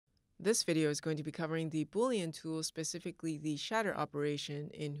This video is going to be covering the Boolean tool, specifically the shatter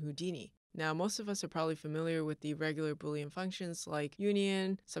operation in Houdini. Now, most of us are probably familiar with the regular Boolean functions like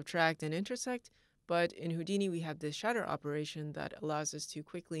union, subtract, and intersect, but in Houdini we have this shatter operation that allows us to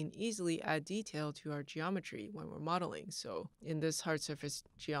quickly and easily add detail to our geometry when we're modeling. So in this hard surface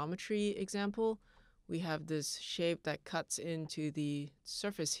geometry example, we have this shape that cuts into the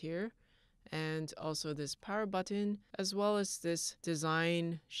surface here, and also this power button, as well as this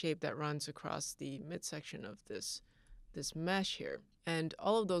design shape that runs across the midsection of this mesh here. And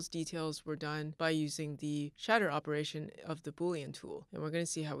all of those details were done by using the shatter operation of the Boolean tool. And we're going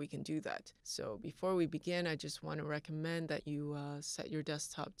to see how we can do that. So before we begin, I just want to recommend that you set your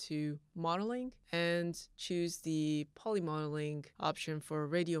desktop to modeling and choose the polymodeling option for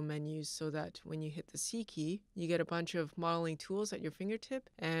radio menus so that when you hit the C key, you get a bunch of modeling tools at your fingertip.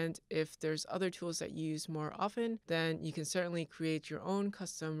 And if there's other tools that you use more often, then you can certainly create your own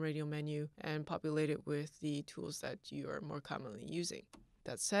custom radio menu and populate it with the tools that you are more commonly using.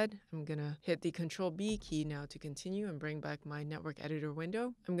 That said, I'm going to hit the Control B key now to continue and bring back my network editor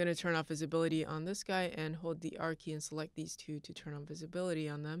window. I'm going to turn off visibility on this guy and hold the R key and select these two to turn on visibility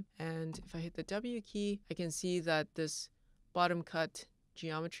on them. And if I hit the W key, I can see that this bottom cut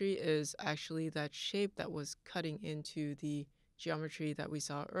geometry is actually that shape that was cutting into the geometry that we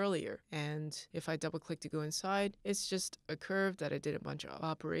saw earlier. And if I double click to go inside, it's just a curve that I did a bunch of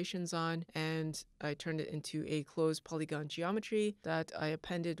operations on, and I turned it into a closed polygon geometry that I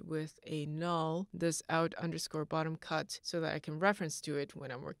appended with a null, this out underscore bottom cut, so that I can reference to it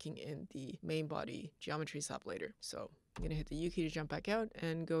when I'm working in the main body geometry sub later. So I'm going to hit the U key to jump back out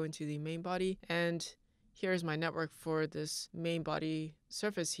and go into the main body. And here's my network for this main body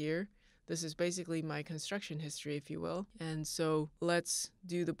surface here. This is basically my construction history, if you will. And so let's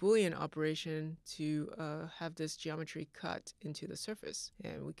do the Boolean operation to have this geometry cut into the surface.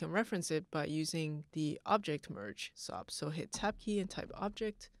 And we can reference it by using the object merge sub. So hit tab key and type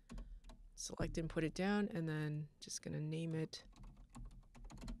object, select and put it down, and then just going to name it.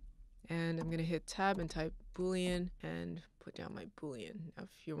 And I'm going to hit tab and type Boolean and put down my Boolean. Now,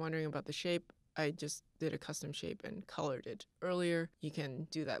 if you're wondering about the shape, I just did a custom shape and colored it earlier. You can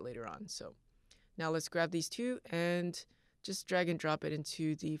do that later on. So now let's grab these two and just drag and drop it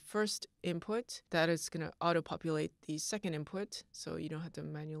into the first input. That is going to auto-populate the second input, so you don't have to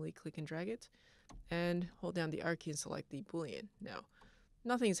manually click and drag it. And hold down the R key and select the Boolean. Now,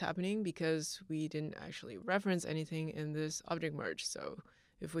 nothing's happening because we didn't actually reference anything in this object merge. So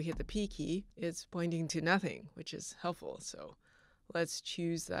if we hit the P key, it's pointing to nothing, which is helpful. So let's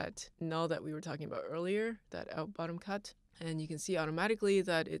choose that null that we were talking about earlier, that out bottom cut. And you can see automatically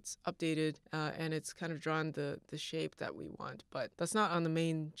that it's updated and it's kind of drawn the shape that we want. But that's not on the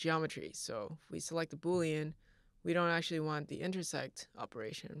main geometry. So if we select the Boolean, we don't actually want the intersect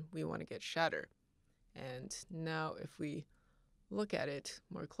operation. We want to get shatter. And now if we look at it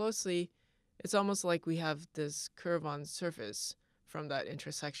more closely, it's almost like we have this curve on surface from that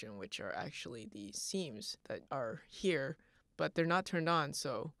intersection, which are actually the seams that are here, but they're not turned on.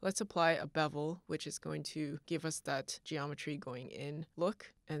 So let's apply a bevel, which is going to give us that geometry going in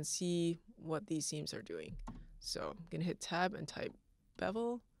look and see what these seams are doing. So I'm going to hit tab and type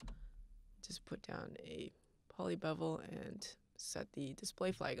bevel, just put down a poly bevel and set the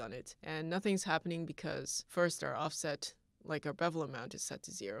display flag on it. And nothing's happening because first our offset, like our bevel amount, is set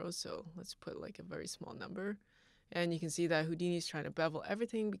to 0. So let's put like a very small number. And you can see that Houdini is trying to bevel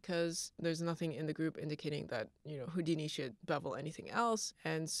everything because there's nothing in the group indicating that, Houdini should bevel anything else.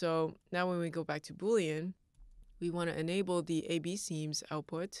 And so now when we go back to Boolean, we want to enable the AB seams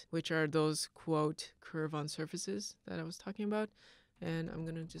output, which are those quote curve on surfaces that I was talking about. And I'm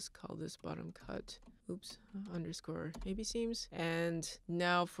going to just call this bottom cut, underscore AB seams. And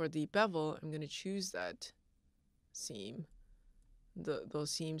now for the bevel, I'm going to choose that seam,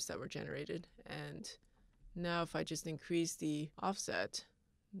 those seams that were generated. And now if I just increase the offset,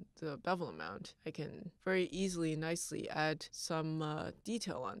 the bevel amount, I can very easily and nicely add some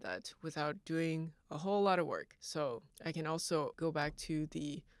detail on that without doing a whole lot of work. So I can also go back to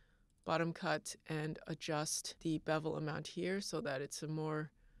the bottom cut and adjust the bevel amount here so that it's a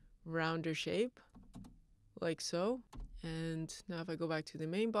more rounder shape, like so. And now if I go back to the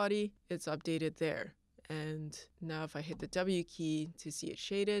main body, it's updated there. And now if I hit the W key to see it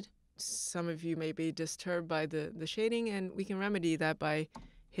shaded, some of you may be disturbed by the shading, and we can remedy that by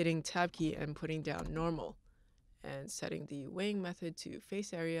hitting tab key and putting down normal and setting the weighing method to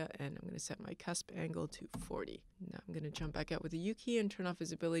face area, and I'm going to set my cusp angle to 40. Now I'm going to jump back out with the U key and turn off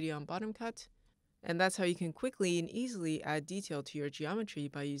visibility on bottom cut. And that's how you can quickly and easily add detail to your geometry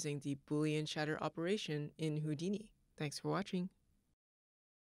by using the Boolean shatter operation in Houdini. Thanks for watching.